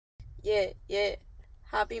Yeah.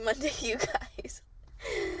 Happy Monday, you guys.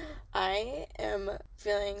 I am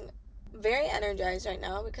feeling very energized right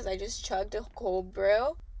now because I just chugged a cold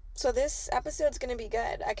brew. So this episode's gonna be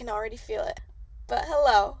good. I can already feel it. But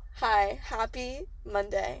hello, hi, happy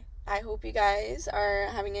Monday. I hope you guys are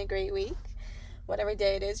having a great week. Whatever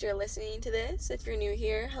day it is you're listening to this. If you're new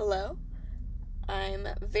here, hello. I'm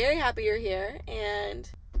very happy you're here, and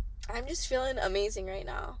I'm just feeling amazing right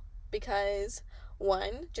now because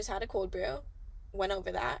one, just had a cold brew, went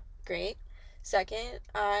over that, great. Second,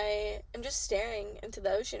 I am just staring into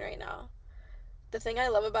the ocean right now. The thing I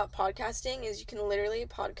love about podcasting is you can literally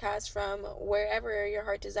podcast from wherever your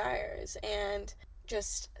heart desires, and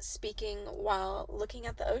just speaking while looking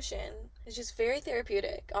at the ocean is just very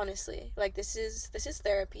therapeutic, honestly. Like this is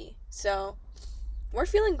therapy. So, we're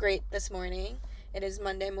feeling great this morning. It is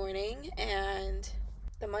Monday morning, and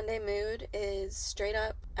the Monday mood is straight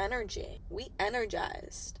up energy. We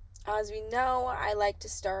energized. As we know, I like to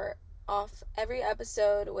start off every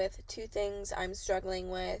episode with 2 things I'm struggling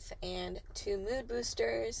with and 2 mood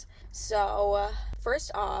boosters. So,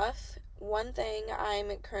 first off, one thing I'm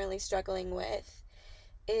currently struggling with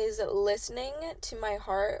is listening to my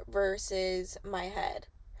heart versus my head.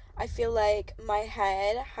 I feel like my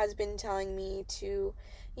head has been telling me to,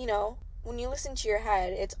 when you listen to your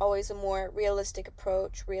head, it's always a more realistic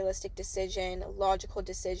approach, realistic decision, logical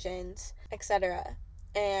decisions, etc.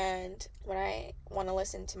 And when I want to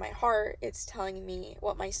listen to my heart, it's telling me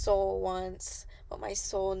what my soul wants, what my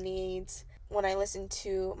soul needs. When I listen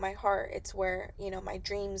to my heart, it's where, my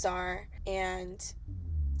dreams are. And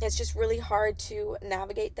it's just really hard to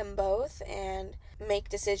navigate them both and make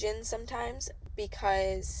decisions sometimes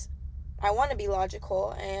because I want to be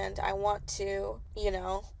logical and I want to,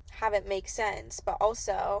 have it make sense. But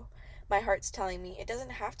also, my heart's telling me it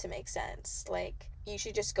doesn't have to make sense. Like, you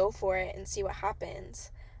should just go for it and see what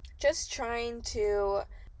happens. Just trying to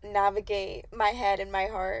navigate my head and my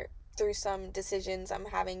heart through some decisions I'm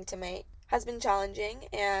having to make has been challenging,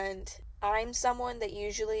 and I'm someone that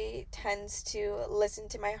usually tends to listen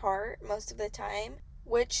to my heart most of the time,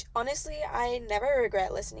 which honestly I never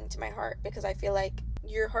regret listening to my heart because I feel like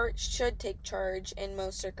your heart should take charge in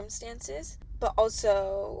most circumstances. But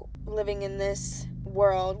also, living in this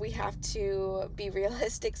world, we have to be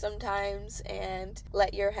realistic sometimes and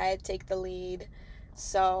let your head take the lead.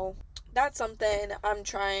 So that's something I'm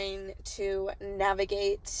trying to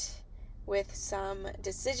navigate with some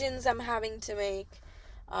decisions I'm having to make.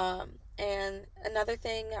 And another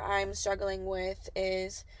thing I'm struggling with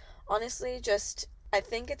is honestly just, I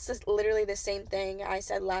think it's literally the same thing I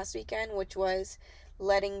said last weekend, which was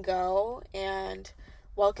letting go and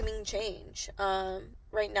welcoming change.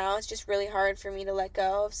 Right now it's just really hard for me to let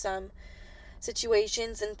go of some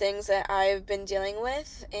situations and things that I've been dealing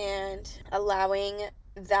with and allowing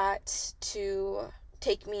that to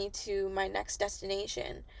take me to my next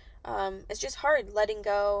destination. It's just hard letting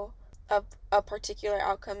go of a particular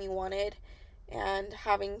outcome you wanted and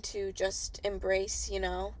having to just embrace,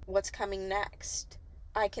 what's coming next.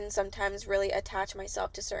 I can sometimes really attach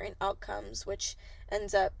myself to certain outcomes, which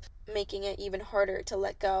ends up making it even harder to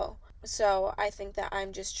let go. So I think that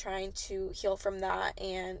I'm just trying to heal from that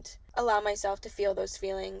and allow myself to feel those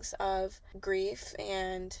feelings of grief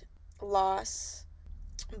and loss.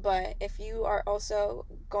 But if you are also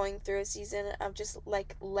going through a season of just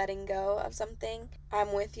like letting go of something,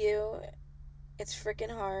 I'm with you. It's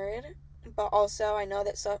freaking hard. But also I know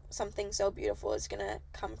that something so beautiful is gonna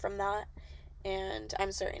come from that, and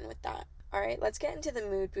I'm certain with that. Alright, let's get into the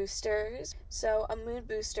mood boosters. So a mood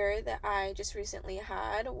booster that I just recently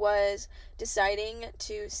had was deciding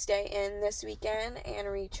to stay in this weekend and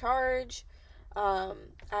recharge.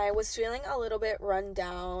 I was feeling a little bit run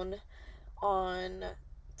down on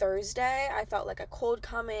Thursday. I felt like a cold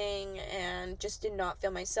coming and just did not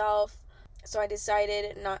feel myself. So I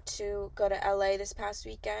decided not to go to LA this past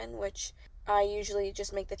weekend, which I usually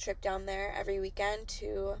just make the trip down there every weekend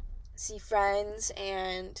to see friends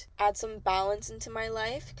and add some balance into my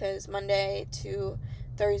life, because Monday to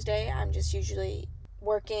Thursday I'm just usually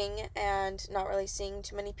working and not really seeing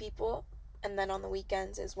too many people, and then on the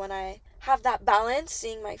weekends is when I have that balance,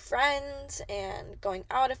 seeing my friends and going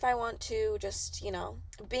out if I want to, just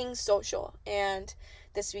being social. And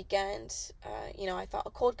this weekend I felt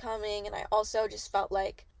a cold coming, and I also just felt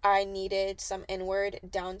like I needed some inward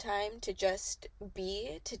downtime to just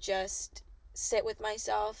sit with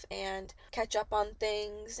myself and catch up on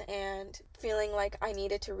things, and feeling like I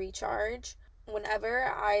needed to recharge.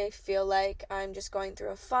 Whenever I feel like I'm just going through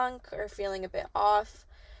a funk or feeling a bit off,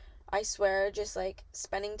 I swear just like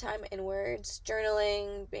spending time inwards,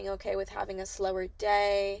 journaling, being okay with having a slower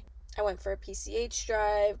day, I went for a PCH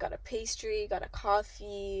drive, got a pastry, got a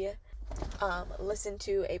coffee, listened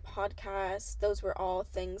to a podcast. Those were all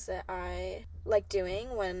things that I like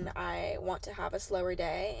doing when I want to have a slower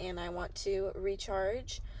day and I want to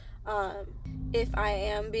recharge. If I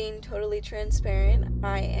am being totally transparent,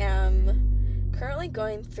 I am currently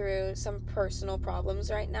going through some personal problems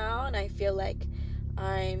right now, and I feel like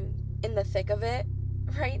I'm in the thick of it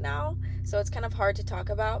right now. So it's kind of hard to talk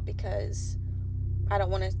about because I don't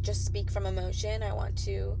want to just speak from emotion. I want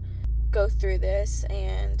to go through this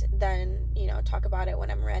and then, talk about it when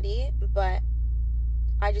I'm ready. But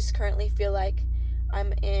I just currently feel like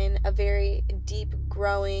I'm in a very deep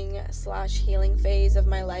growing / healing phase of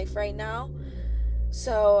my life right now.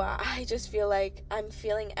 So I just feel like I'm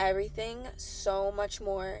feeling everything so much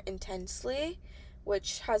more intensely,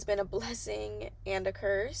 which has been a blessing and a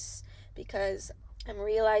curse because I'm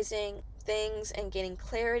realizing things and getting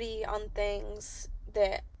clarity on things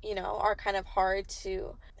that, are kind of hard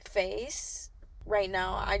to face. Right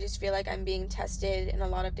now, I just feel like I'm being tested in a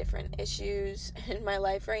lot of different issues in my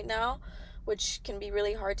life right now, which can be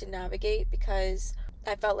really hard to navigate because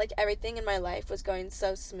I felt like everything in my life was going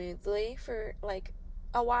so smoothly for like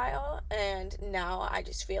a while, and now I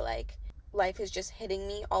just feel like life is just hitting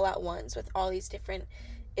me all at once with all these different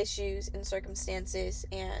issues and circumstances,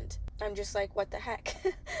 and I'm just like, what the heck?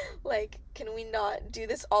 Like, can we not do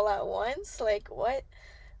this all at once? Like, what?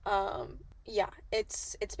 Yeah,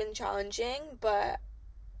 it's been challenging, but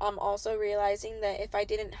I'm also realizing that if I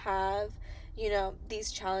didn't have,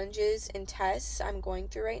 these challenges and tests I'm going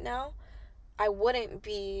through right now, I wouldn't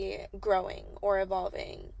be growing or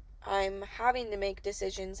evolving. I'm having to make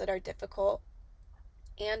decisions that are difficult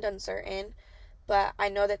and uncertain, but I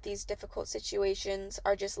know that these difficult situations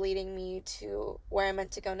are just leading me to where I'm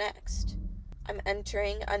meant to go next. I'm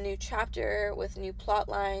entering a new chapter with new plot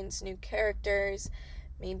lines, new characters,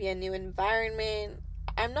 maybe a new environment.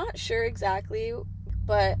 I'm not sure exactly,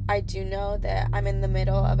 but I do know that I'm in the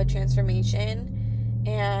middle of a transformation,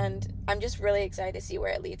 and I'm just really excited to see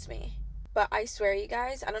where it leads me. But I swear, you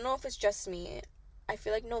guys, I don't know if it's just me. I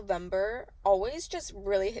feel like November always just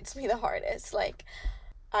really hits me the hardest. Like,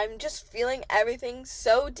 I'm just feeling everything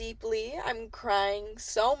so deeply. I'm crying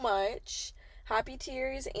so much. Happy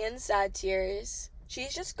tears and sad tears.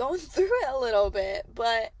 She's just going through it a little bit,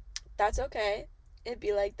 but that's okay. It'd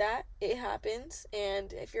be like that. It happens.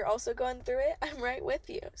 And if you're also going through it, I'm right with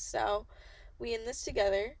you. So we in this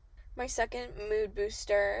together. My second mood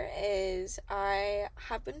booster is I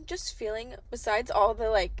have been just feeling, besides all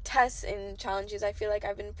the tests and challenges I feel like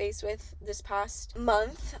I've been faced with this past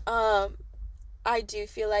month, I do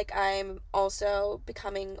feel like I'm also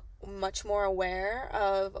becoming much more aware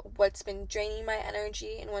of what's been draining my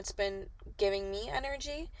energy and what's been giving me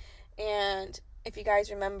energy. And if you guys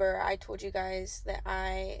remember, I told you guys that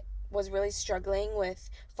I was really struggling with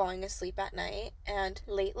falling asleep at night, and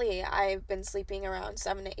lately I've been sleeping around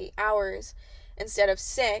 7 to 8 hours instead of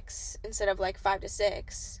 5 to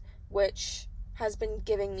 6, which has been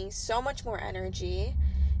giving me so much more energy.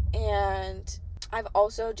 And I've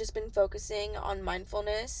also just been focusing on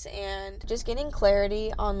mindfulness and just getting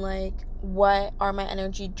clarity on what are my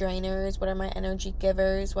energy drainers, what are my energy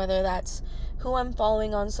givers, whether that's who I'm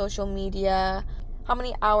following on social media, how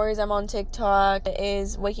many hours I'm on TikTok.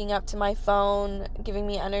 Is waking up to my phone giving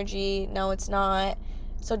me energy? No, it's not.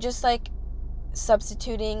 So just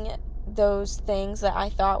substituting those things that I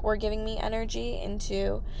thought were giving me energy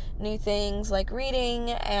into new things like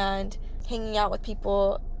reading and hanging out with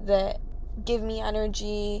people that give me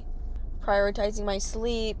energy, prioritizing my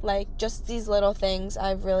sleep, just these little things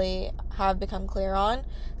I've really have become clear on.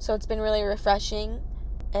 So it's been really refreshing,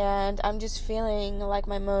 and I'm just feeling like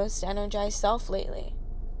my most energized self lately.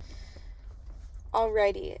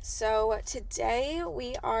 Alrighty, so today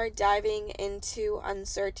we are diving into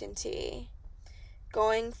uncertainty.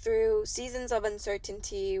 Going through seasons of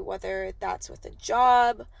uncertainty, whether that's with a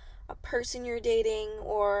job, a person you're dating,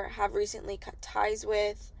 or have recently cut ties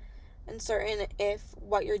with. Uncertain if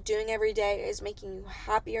what you're doing every day is making you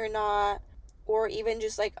happy or not, or even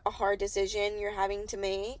just a hard decision you're having to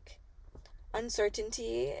make.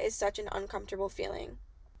 Uncertainty is such an uncomfortable feeling.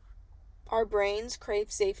 Our brains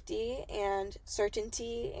crave safety and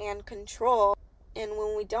certainty and control, and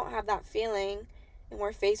when we don't have that feeling and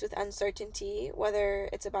we're faced with uncertainty, whether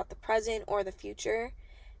it's about the present or the future,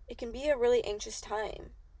 it can be a really anxious time.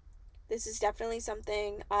 This is definitely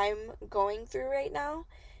something I'm going through right now.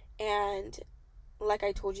 And like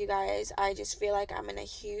I told you guys, I just feel like I'm in a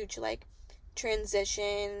huge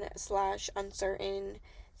transition / uncertain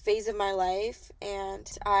phase of my life,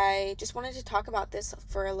 and I just wanted to talk about this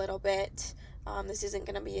for a little bit This isn't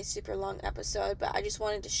going to be a super long episode, but I just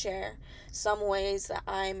wanted to share some ways that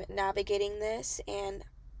I'm navigating this and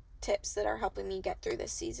tips that are helping me get through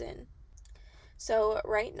this season. So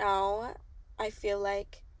right now, I feel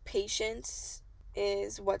like patience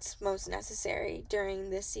is what's most necessary during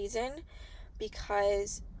this season,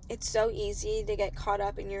 because it's so easy to get caught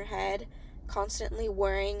up in your head, constantly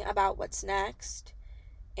worrying about what's next.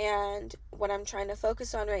 And what I'm trying to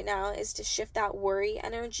focus on right now is to shift that worry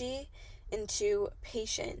energy into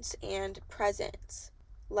patience and presence.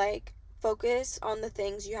 Like, focus on the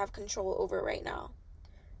things you have control over right now.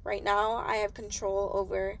 Right now, I have control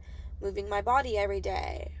over moving my body every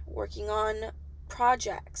day, working on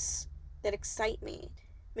projects that excite me,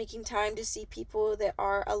 making time to see people that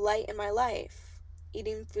are a light in my life,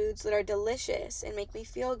 eating foods that are delicious and make me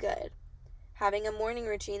feel good, having a morning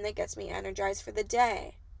routine that gets me energized for the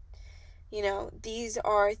day. These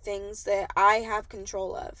are things that I have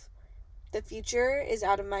control of. The future is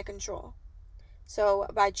out of my control. So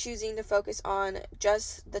by choosing to focus on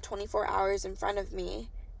just the 24 hours in front of me,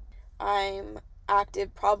 I'm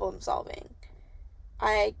active problem solving.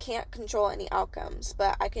 I can't control any outcomes,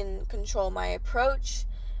 but I can control my approach,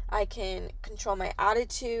 I can control my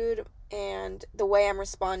attitude, and the way I'm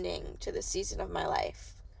responding to the season of my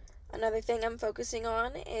life. Another thing I'm focusing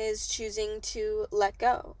on is choosing to let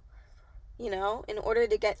go. In order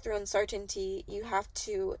to get through uncertainty, you have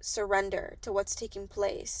to surrender to what's taking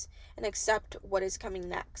place and accept what is coming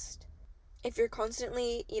next. If you're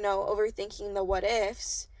constantly, overthinking the what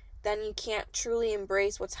ifs, then you can't truly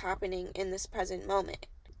embrace what's happening in this present moment.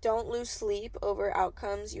 Don't lose sleep over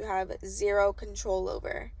outcomes you have zero control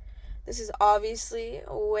over. This is obviously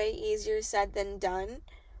way easier said than done,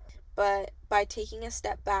 but by taking a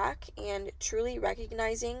step back and truly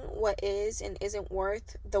recognizing what is and isn't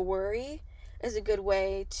worth the worry is a good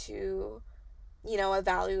way to,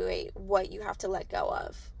 evaluate what you have to let go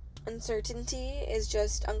of. Uncertainty is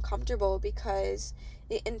just uncomfortable because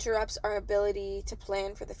it interrupts our ability to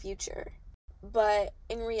plan for the future. But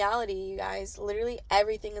in reality, you guys, literally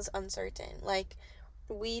everything is uncertain. Like,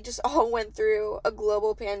 we just all went through a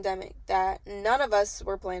global pandemic that none of us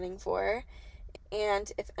were planning for.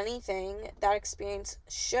 And if anything, that experience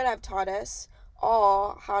should have taught us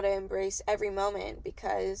all how to embrace every moment,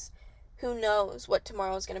 because who knows what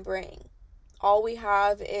tomorrow is going to bring. All we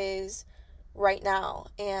have is right now.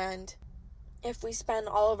 And if we spend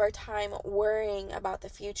all of our time worrying about the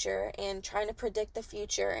future and trying to predict the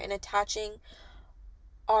future and attaching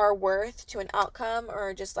our worth to an outcome,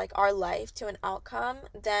 or just like our life to an outcome,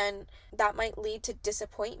 then that might lead to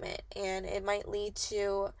disappointment, and it might lead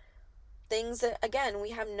to things that, again,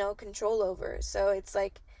 we have no control over. So it's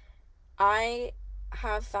like, I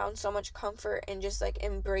have found so much comfort in just like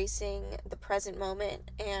embracing the present moment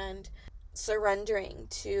and surrendering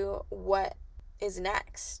to what is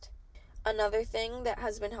next. Another thing that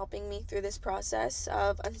has been helping me through this process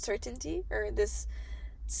of uncertainty, or this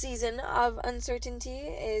season of uncertainty,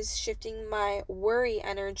 is shifting my worry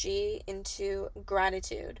energy into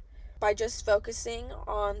gratitude. By just focusing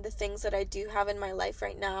on the things that I do have in my life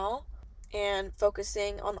right now and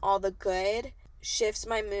focusing on all the good shifts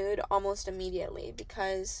my mood almost immediately,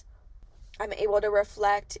 because I'm able to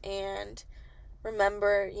reflect and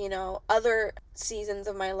remember, other seasons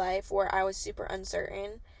of my life where I was super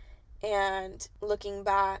uncertain, and looking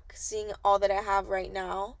back, seeing all that I have right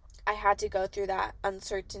now. I had to go through that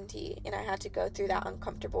uncertainty, and I had to go through that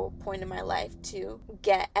uncomfortable point in my life to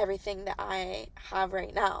get everything that I have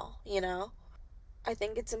right now, I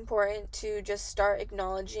think it's important to just start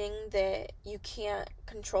acknowledging that you can't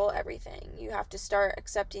control everything. You have to start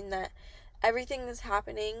accepting that everything is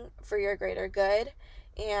happening for your greater good,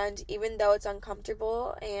 and even though it's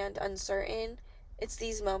uncomfortable and uncertain, it's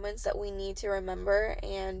these moments that we need to remember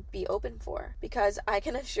and be open for. Because I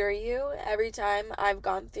can assure you, every time I've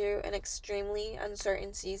gone through an extremely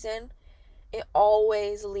uncertain season, it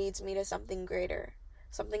always leads me to something greater,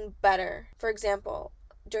 something better. For example,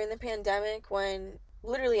 during the pandemic, when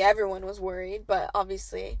literally everyone was worried, but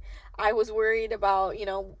obviously I was worried about,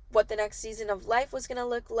 what the next season of life was going to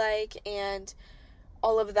look like, and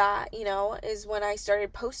all of that, is when I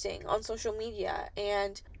started posting on social media.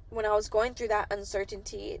 And when I was going through that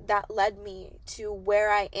uncertainty, that led me to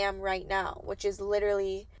where I am right now, which is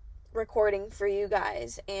literally recording for you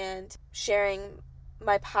guys and sharing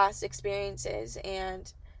my past experiences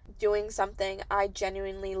and doing something I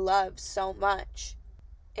genuinely love so much.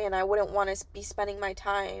 And I wouldn't want to be spending my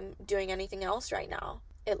time doing anything else right now.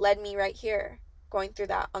 It led me right here, going through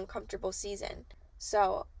that uncomfortable season.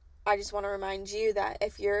 So I just want to remind you that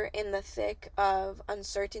if you're in the thick of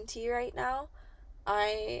uncertainty right now,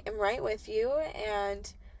 I am right with you,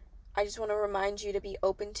 and I just want to remind you to be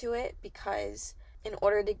open to it, because in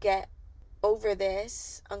order to get over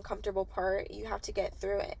this uncomfortable part, you have to get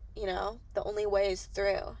through it, The only way is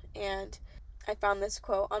through. And I found this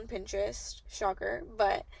quote on Pinterest, shocker,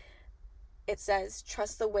 but it says,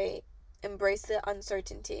 "Trust the wait, embrace the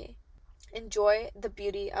uncertainty, enjoy the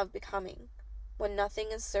beauty of becoming. When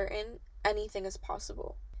nothing is certain, anything is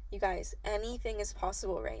possible." You guys, anything is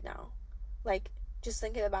possible right now. Like, just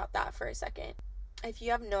think about that for a second. If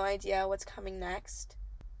you have no idea what's coming next,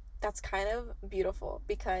 that's kind of beautiful,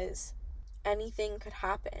 because anything could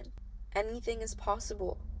happen. Anything is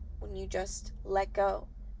possible when you just let go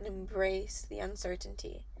and embrace the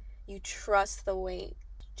uncertainty. You trust the wait.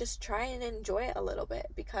 Just try and enjoy it a little bit,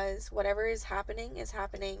 because whatever is happening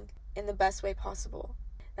in the best way possible.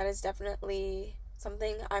 That is definitely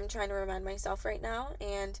something I'm trying to remind myself right now,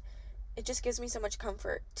 and it just gives me so much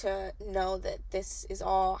comfort to know that this is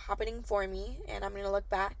all happening for me, and I'm going to look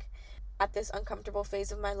back at this uncomfortable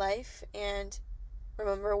phase of my life and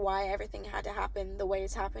remember why everything had to happen the way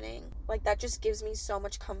it's happening. Like, that just gives me so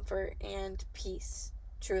much comfort and peace,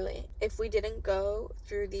 truly. If we didn't go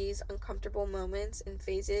through these uncomfortable moments and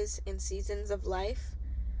phases and seasons of life,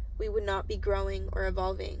 we would not be growing or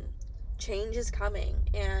evolving. Change is coming,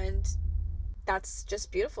 and that's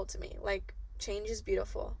just beautiful to me. Like, change is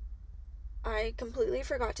beautiful. I completely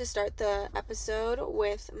forgot to start the episode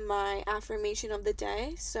with my affirmation of the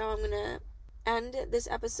day, so I'm going to end this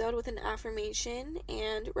episode with an affirmation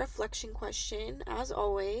and reflection question, as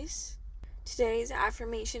always. Today's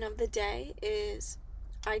affirmation of the day is,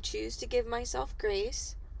 "I choose to give myself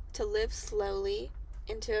grace, to live slowly,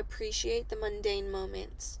 and to appreciate the mundane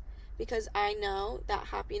moments, because I know that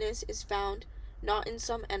happiness is found not in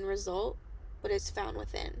some end result, but is found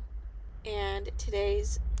within." And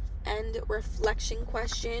today's end reflection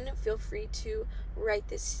question, feel free to write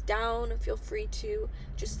this down. Feel free to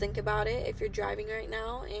just think about it if you're driving right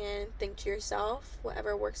now, and think to yourself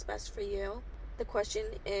whatever works best for you. The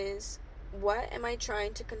question is, what am I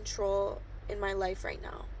trying to control in my life right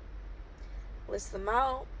now? List them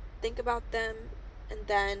out, think about them, and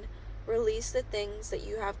then release the things that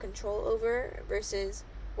you have control over versus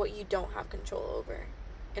what you don't have control over,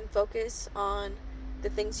 and focus on the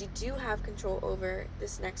things you do have control over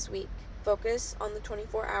this next week. Focus on the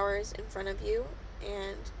 24 hours in front of you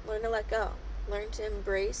and learn to let go. Learn to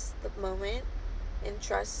embrace the moment and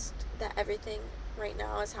trust that everything right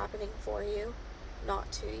now is happening for you,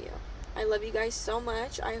 not to you. I love you guys so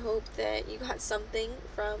much. I hope that you got something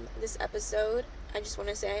from this episode. I just want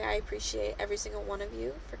to say I appreciate every single one of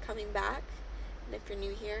you for coming back. And if you're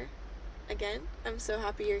new here, again, I'm so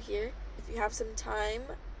happy you're here. If you have some time,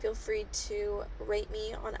 feel free to rate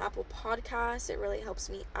me on Apple Podcasts. It really helps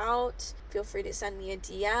me out. Feel free to send me a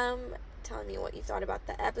DM telling me what you thought about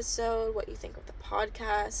the episode, what you think of the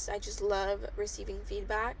podcast. I just love receiving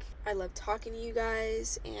feedback. I love talking to you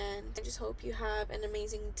guys, and I just hope you have an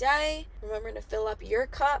amazing day. Remember to fill up your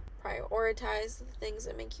cup. Prioritize the things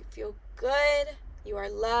that make you feel good. You are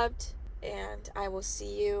loved, and I will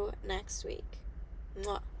see you next week.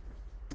 Mwah.